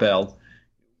barbell.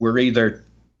 We're either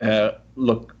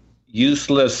look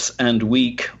useless and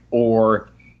weak, or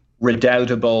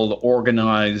redoubtable,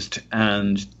 organized,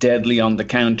 and deadly on the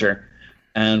counter,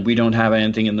 and we don't have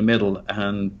anything in the middle.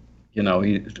 And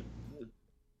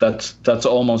that's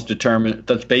almost determined.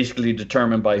 That's basically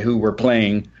determined by who we're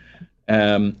playing,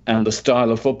 and the style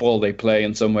of football they play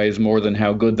in some ways more than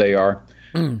how good they are.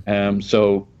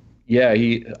 So Yeah,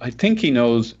 I think he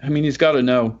knows. I mean, he's got to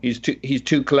know. He's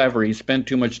too clever. He spent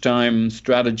too much time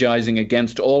strategizing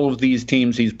against all of these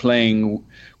teams he's playing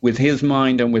with his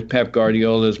mind and with Pep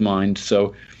Guardiola's mind.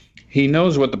 So he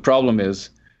knows what the problem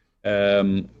is.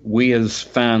 We as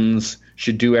fans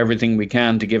should do everything we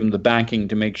can to give him the backing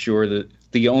to make sure that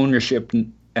the ownership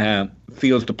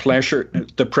feels the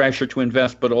pressure to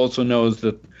invest, but also knows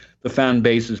that the fan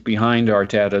base is behind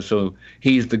Arteta, so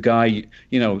he's the guy.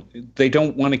 They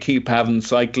don't want to keep having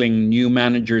cycling new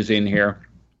managers in here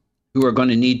who are going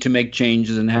to need to make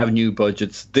changes and have new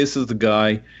budgets. This is the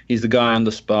guy. He's the guy on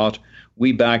the spot.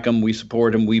 We back him, we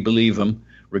support him, we believe him,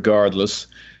 regardless,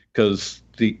 because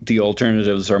the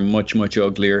alternatives are much, much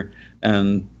uglier.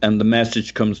 And the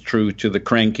message comes through to the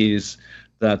Crankies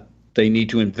that they need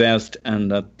to invest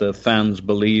and that the fans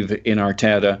believe in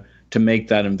Arteta to make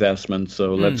that investment.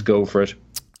 So let's go for it.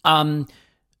 I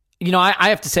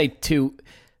have to say too,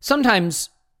 sometimes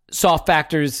soft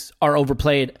factors are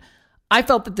overplayed. I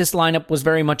felt that this lineup was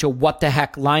very much a what the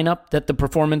heck lineup, that the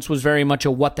performance was very much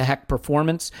a what the heck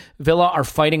performance. Villa are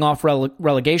fighting off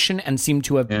relegation and seem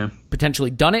to have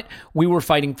potentially done it. We were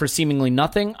fighting for seemingly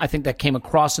nothing. I think that came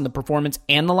across in the performance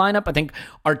and the lineup. I think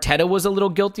Arteta was a little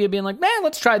guilty of being like, man,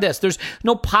 let's try this. There's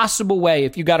no possible way,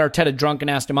 if you got Arteta drunk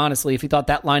and asked him honestly if he thought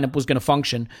that lineup was going to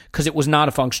function, because it was not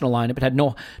a functional lineup. It had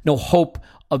no hope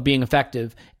of being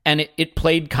effective. And it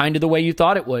played kind of the way you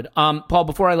thought it would. Paul,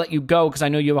 before I let you go, because I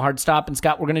know you have a hard stop, and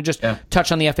Scott, we're going to just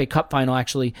touch on the FA Cup final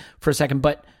actually for a second.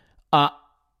 But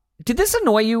did this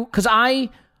annoy you? Because I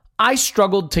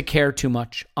struggled to care too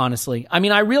much, honestly. I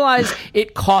mean, I realize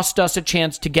it cost us a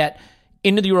chance to get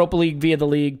into the Europa League via the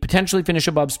league, potentially finish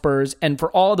above Spurs, and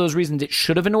for all of those reasons, it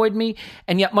should have annoyed me.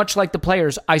 And yet, much like the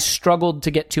players, I struggled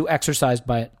to get too exercised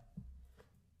by it.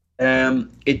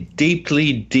 It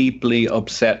deeply, deeply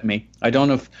upset me. I don't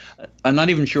know I'm not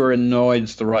even sure annoyed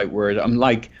is the right word. I'm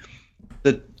like,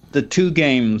 the two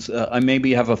games, I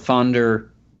maybe have a fonder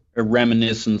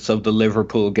reminiscence of the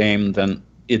Liverpool game than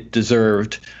it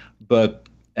deserved. But,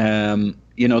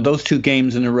 those two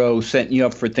games in a row setting you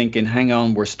up for thinking, hang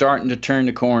on, we're starting to turn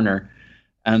the corner.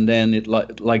 And then it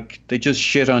like they just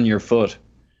shit on your foot.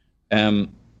 I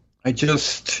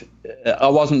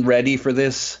wasn't ready for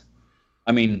this.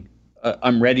 I mean,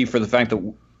 I'm ready for the fact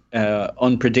that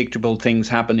unpredictable things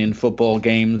happen in football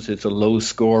games. It's a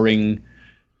low-scoring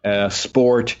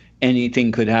sport.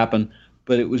 Anything could happen.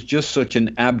 But it was just such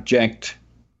an abject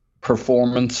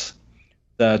performance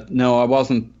that, no, I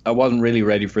wasn't really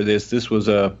ready for this. This was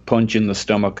a punch in the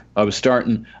stomach. I was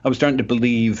starting to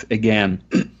believe again.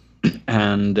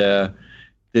 And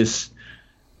this,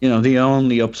 the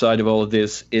only upside of all of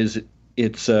this is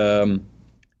it's a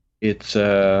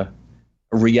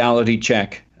reality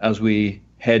check as we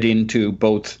head into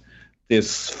both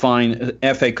this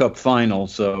FA Cup final.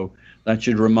 So that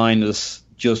should remind us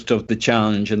just of the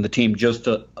challenge, and the team just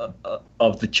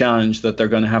of the challenge that they're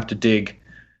going to have to dig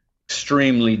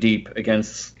extremely deep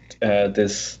against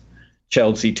this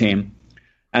Chelsea team.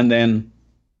 And then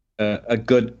a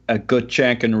good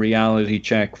check and reality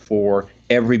check for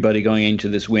everybody going into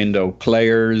this window.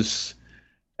 Players,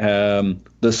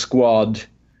 the squad,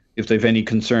 if they've any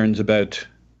concerns about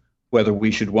whether we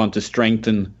should want to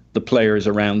strengthen the players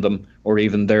around them or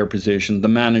even their position. The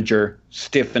manager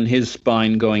stiffen his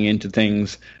spine going into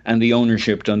things, and the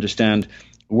ownership to understand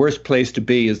the worst place to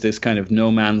be is this kind of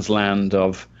no man's land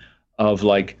of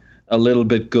like a little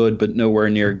bit good but nowhere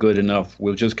near good enough.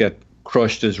 We'll just get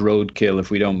crushed as roadkill if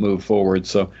we don't move forward.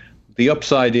 So the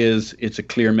upside is it's a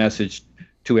clear message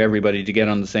to everybody to get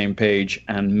on the same page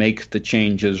and make the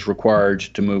changes required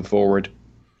to move forward.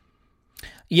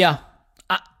 Yeah.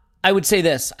 I would say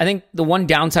this. I think the one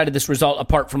downside of this result,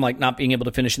 apart from like not being able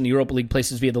to finish in the Europa League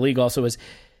places via the league, also is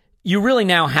you really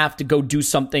now have to go do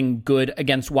something good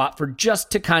against Watford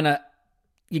just to kind of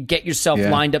get yourself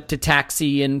lined up to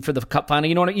taxi in for the cup final.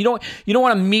 You don't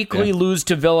want to meekly lose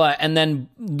to Villa and then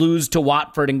lose to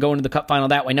Watford and go into the cup final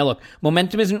that way. Now look,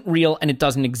 momentum isn't real and it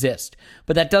doesn't exist,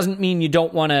 but that doesn't mean you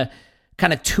don't want to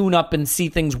kind of tune up and see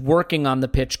things working on the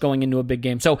pitch going into a big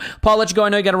game. So Paul, let you go. I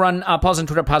know you got to run. Paul's on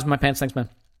Twitter. Pause my pants. Thanks, man.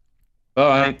 All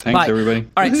right, thanks, everybody.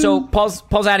 All right, so Paul's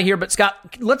out of here, but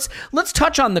Scott, let's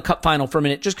touch on the cup final for a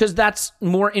minute, just because that's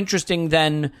more interesting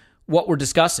than what we're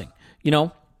discussing.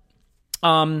 So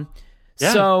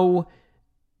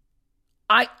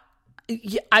I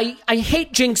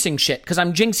hate jinxing shit because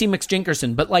I'm Jinxie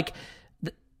McJinkerson, but like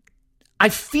I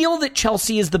feel that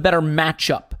Chelsea is the better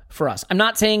matchup for us. I'm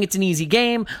not saying it's an easy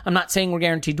game. I'm not saying we're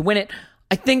guaranteed to win it.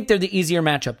 I think they're the easier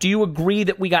matchup. Do you agree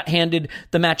that we got handed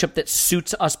the matchup that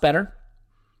suits us better?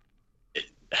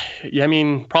 Yeah, I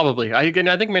mean, probably. I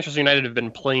think Manchester United have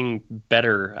been playing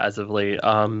better as of late.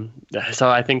 So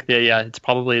I think that, yeah, it's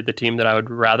probably the team that I would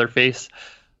rather face.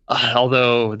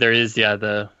 Although there is,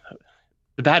 the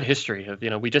bad history of,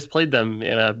 we just played them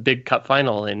in a big cup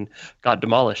final and got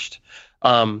demolished.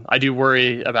 I do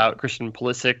worry about Christian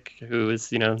Pulisic, who is,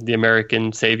 the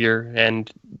American savior and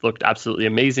looked absolutely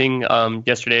amazing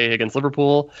yesterday against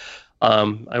Liverpool.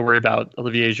 I worry about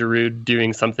Olivier Giroud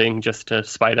doing something just to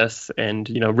spite us and,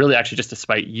 really actually just to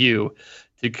spite you,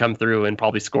 to come through and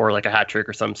probably score like a hat trick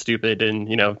or something stupid and,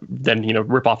 then,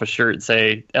 rip off a shirt and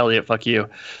say, Elliot, fuck you.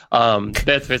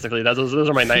 That's basically, those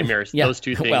are my nightmares. Yeah. Those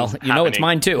two things. Well, happening. it's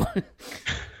mine too.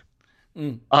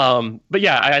 But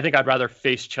yeah, I think I'd rather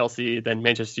face Chelsea than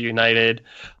Manchester United.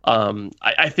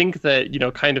 I think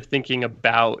that, kind of thinking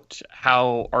about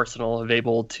how Arsenal have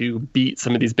able to beat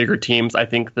some of these bigger teams, I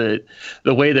think that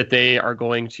the way that they are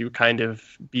going to kind of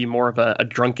be more of a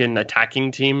drunken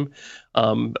attacking team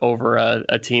over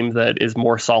a team that is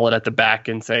more solid at the back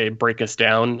and say break us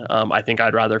down. I think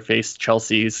I'd rather face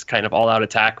Chelsea's kind of all-out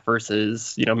attack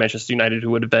versus Manchester United, who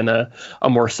would have been a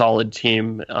more solid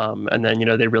team, and then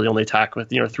they really only attack with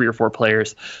 3 or 4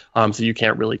 players, so you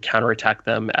can't really counterattack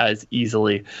them as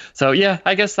easily. So yeah,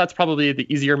 I guess that's probably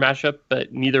the easier matchup,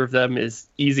 but neither of them is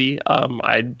easy.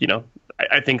 I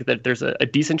think that there's a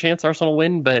decent chance Arsenal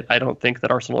win, but I don't think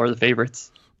that Arsenal are the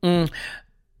favorites.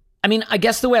 I mean, I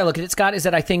guess the way I look at it, Scott, is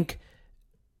that I think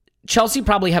Chelsea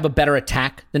probably have a better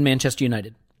attack than Manchester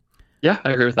United. Yeah,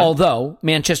 I agree with that. Although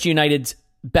Manchester United's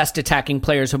best attacking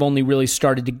players have only really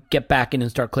started to get back in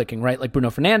and start clicking, right? Like Bruno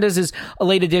Fernandes is a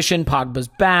late addition. Pogba's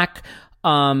back.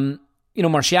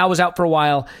 Martial was out for a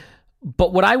while.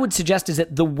 But what I would suggest is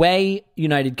that the way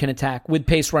United can attack with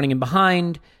pace running in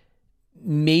behind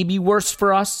may be worse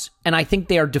for us. And I think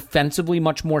they are defensively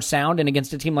much more sound. And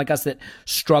against a team like us that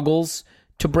struggles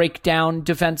to break down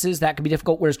defenses, that can be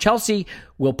difficult. Whereas Chelsea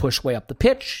will push way up the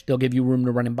pitch. They'll give you room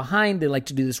to run in behind. They like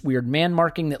to do this weird man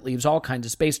marking that leaves all kinds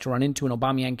of space to run into, and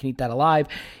Aubameyang can eat that alive.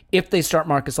 If they start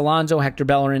Marcus Alonso, Hector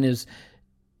Bellerin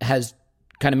has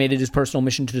kind of made it his personal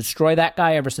mission to destroy that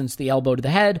guy ever since the elbow to the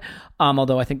head.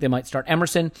 Although I think they might start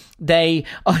Emerson. I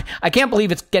can't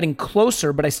believe it's getting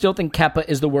closer, but I still think Kepa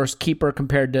is the worst keeper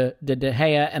compared to De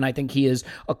Gea, and I think he is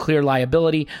a clear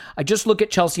liability. I just look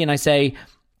at Chelsea and I say,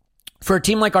 for a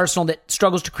team like Arsenal that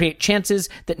struggles to create chances,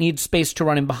 that needs space to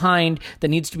run in behind, that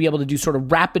needs to be able to do sort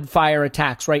of rapid fire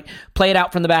attacks, right? Play it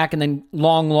out from the back and then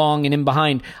long and in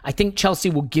behind. I think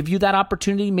Chelsea will give you that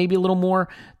opportunity, maybe a little more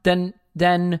than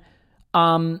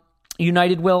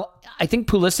United will. I think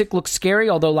Pulisic looks scary,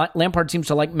 although Lampard seems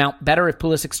to like Mount better if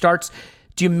Pulisic starts.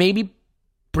 Do you maybe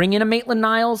bring in a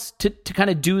Maitland-Niles to kind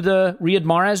of do the Riyad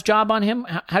Mahrez job on him?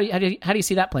 How do you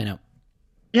see that playing out?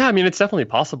 Yeah, I mean, it's definitely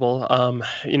possible.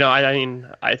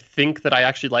 I think that I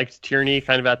actually liked Tierney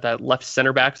kind of at that left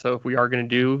center back. So if we are going to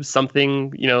do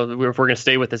something, if we're going to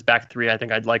stay with this back three, I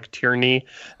think I'd like Tierney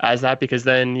as that, because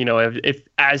then, if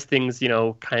as things,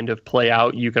 kind of play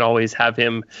out, you can always have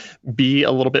him be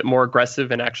a little bit more aggressive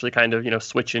and actually kind of,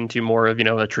 switch into more of,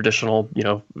 a traditional,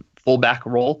 fullback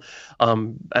role.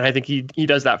 And I think he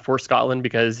does that for Scotland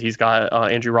because he's got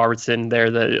Andrew Robertson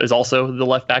there that is also the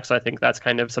left back. So I think that's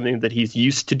kind of something that he's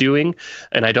used to doing,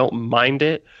 and I don't mind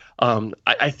it.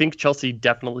 I think Chelsea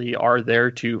definitely are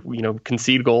there to,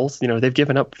 concede goals. They've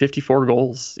given up 54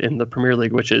 goals in the Premier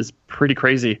League, which is pretty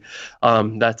crazy.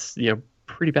 That's,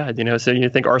 pretty bad, so you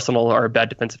think Arsenal are a bad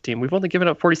defensive team. We've only given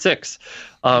up 46.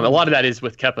 A lot of that is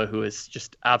with Kepa, who is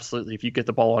just absolutely, if you get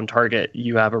the ball on target,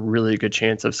 you have a really good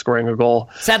chance of scoring a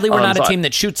goal. Sadly, we're not a team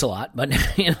that shoots a lot, but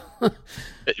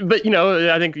But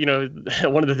I think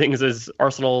one of the things is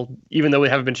Arsenal, even though we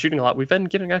haven't been shooting a lot, we've been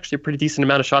getting actually a pretty decent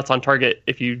amount of shots on target.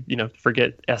 If you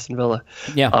forget Aston Villa,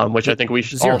 which I think we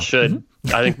all should.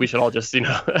 Mm-hmm. I think we should all just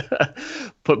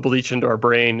put bleach into our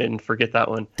brain and forget that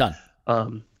one. Done.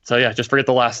 So yeah, just forget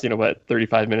the last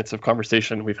 35 minutes of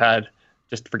conversation we've had.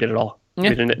 Just forget it all.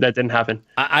 Yeah. That didn't happen.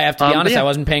 I have to be honest. I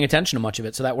wasn't paying attention to much of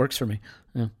it, so that works for me.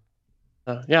 Yeah.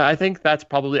 I think that's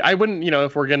probably. I wouldn't.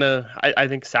 If we're gonna. I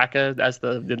think Saka as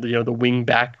the wing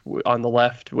back on the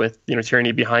left with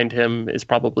Tierney behind him is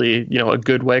probably a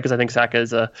good way, because I think Saka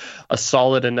is a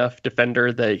solid enough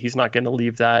defender that he's not going to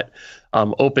leave that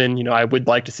open. I would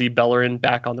like to see Bellerin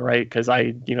back on the right, because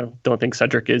I don't think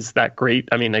Cedric is that great.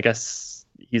 I mean, I guess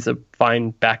he's a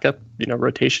fine backup,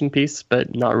 rotation piece,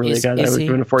 but not really a guy that I would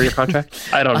do in a 4-year contract.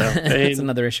 I don't know. That's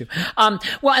another issue. Well,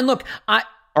 and look,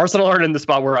 Arsenal aren't in the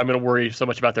spot where I'm going to worry so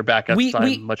much about their backups.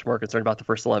 I'm much more concerned about the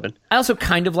first 11. I also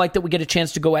kind of like that we get a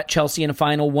chance to go at Chelsea in a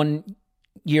final 1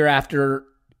 year after,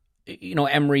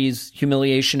 Emery's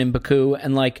humiliation in Baku.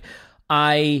 And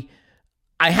I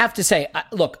I have to say,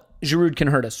 look, Giroud can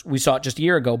hurt us. We saw it just a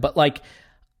year ago, but like,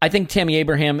 I think Tammy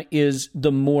Abraham is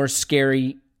the more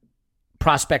scary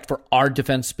prospect for our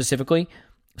defense specifically.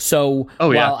 So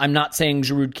while I'm not saying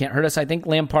Giroud can't hurt us, I think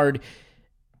Lampard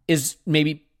is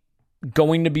maybe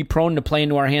going to be prone to play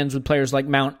into our hands with players like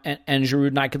Mount and Giroud,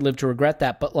 and I could live to regret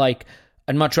that. But like,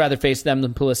 I'd much rather face them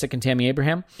than Pulisic and Tammy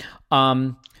Abraham.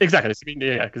 Exactly.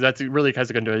 Yeah, because that's really kind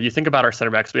of going to do it. You think about our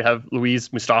center backs. We have Luis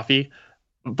Mustafi.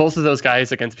 Both of those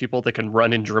guys against people that can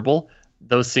run and dribble,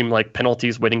 those seem like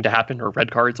penalties waiting to happen or red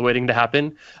cards waiting to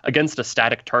happen. Against a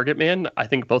static target man, I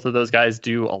think both of those guys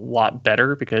do a lot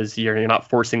better because you're not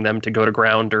forcing them to go to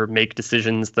ground or make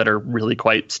decisions that are really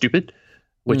quite stupid,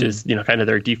 which is, kind of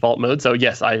their default mode. So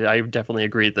yes, I definitely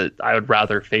agree that I would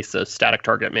rather face a static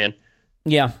target man.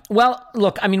 Yeah. Well,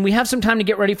 look, I mean, we have some time to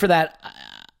get ready for that.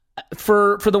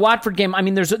 For the Watford game, I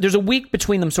mean, there's a week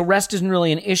between them, so rest isn't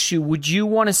really an issue. Would you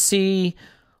want to see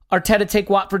Arteta take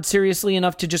Watford seriously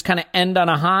enough to just kind of end on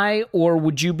a high, or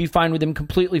would you be fine with him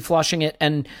completely flushing it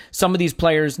and some of these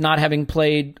players not having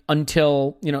played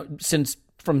until, since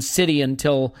from City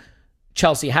until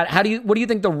Chelsea? What do you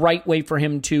think the right way for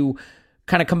him to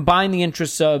kind of combine the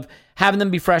interests of having them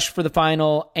be fresh for the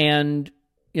final and,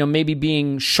 maybe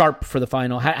being sharp for the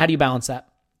final? How do you balance that?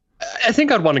 I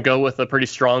think I'd want to go with a pretty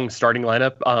strong starting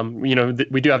lineup.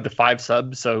 We do have the 5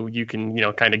 subs, so you can,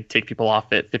 kind of take people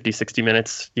off at 50, 60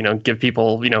 minutes, give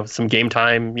people, some game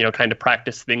time, kind of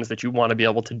practice things that you want to be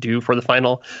able to do for the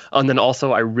final. And then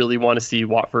also I really want to see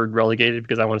Watford relegated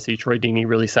because I want to see Troy Deeney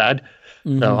really sad.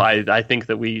 Mm-hmm. So I think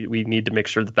that we need to make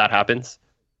sure that happens.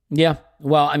 Yeah.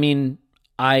 Well, I mean,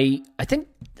 I think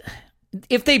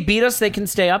if they beat us, they can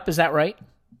stay up. Is that right?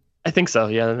 I think so.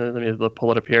 Yeah, let me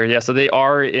pull it up here. Yeah, so they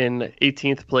are in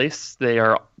 18th place. They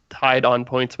are tied on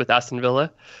points with Aston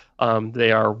Villa.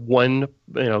 They are 1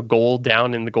 goal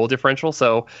down in the goal differential.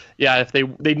 So yeah, if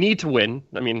they need to win,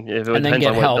 I mean, if it depends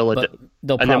on what Villa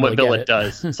and then what Villa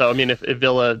does. So I mean, if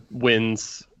Villa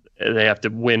wins, they have to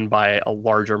win by a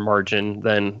larger margin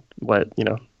than what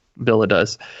Villa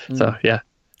does. So yeah.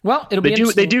 Well, it'll be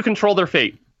they do control their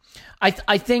fate.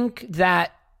 I think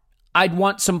that I'd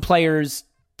want some players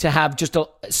to have just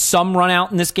some run out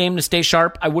in this game to stay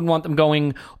sharp. I wouldn't want them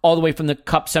going all the way from the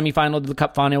cup semifinal to the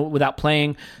cup final without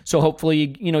playing. So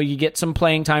hopefully, you get some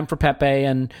playing time for Pepe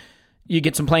and you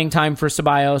get some playing time for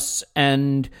Ceballos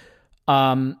and,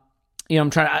 I'm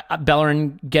trying to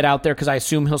Bellerin get out there because I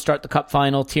assume he'll start the cup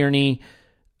final. Tierney.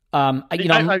 Is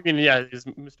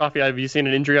Mustafi, have you seen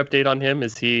an injury update on him?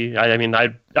 Is he?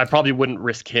 I probably wouldn't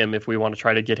risk him if we want to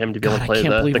try to get him to be able to play the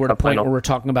cup final. I can't believe we're at a point where we're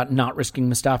talking about not risking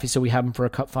Mustafi so we have him for a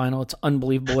cup final. It's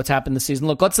unbelievable what's happened this season.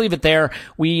 Look, let's leave it there.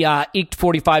 We eked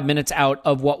 45 minutes out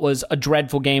of what was a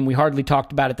dreadful game. We hardly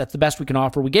talked about it. That's the best we can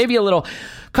offer. We gave you a little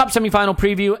cup semifinal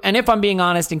preview, and if I'm being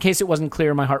honest, in case it wasn't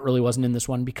clear, my heart really wasn't in this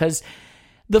one because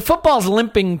the football's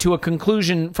limping to a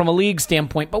conclusion from a league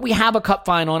standpoint, but we have a cup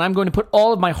final, and I'm going to put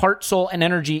all of my heart, soul, and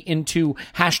energy into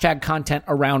hashtag content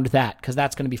around that because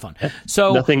that's going to be fun.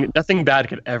 So nothing bad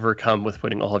could ever come with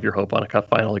putting all of your hope on a cup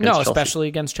final against Chelsea. No, especially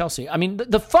against Chelsea. I mean,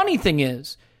 the funny thing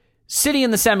is, City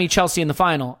in the semi, Chelsea in the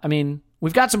final. I mean,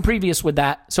 we've got some previous with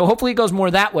that, so hopefully it goes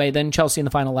more that way than Chelsea in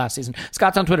the final last season.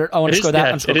 Scott's on Twitter. It is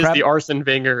the Arsene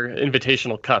Wenger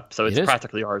Invitational Cup, so it's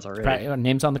practically ours already. Right,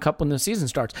 name's on the cup when the season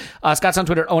starts. Scott's on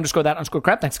Twitter.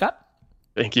 _that_crap. Thanks, Scott.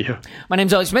 Thank you. My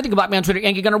name's Elliot Smith. You can block me on Twitter,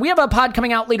 Yankee Gunner. We have a pod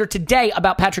coming out later today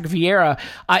about Patrick Vieira.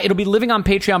 It'll be living on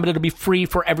Patreon, but it'll be free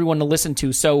for everyone to listen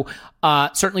to. So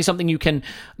certainly something you can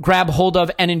grab hold of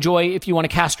and enjoy if you want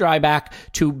to cast your eye back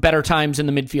to better times in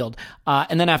the midfield.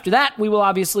 And then after that, we will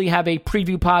obviously have a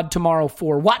preview pod tomorrow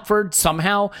for Watford,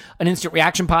 somehow, an instant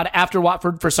reaction pod after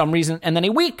Watford for some reason, and then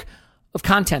a week of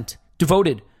content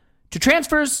devoted to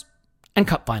transfers and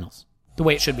cup finals, the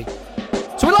way it should be.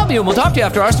 So we love you, and we'll talk to you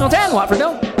after Arsenal 10, Watford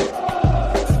 0.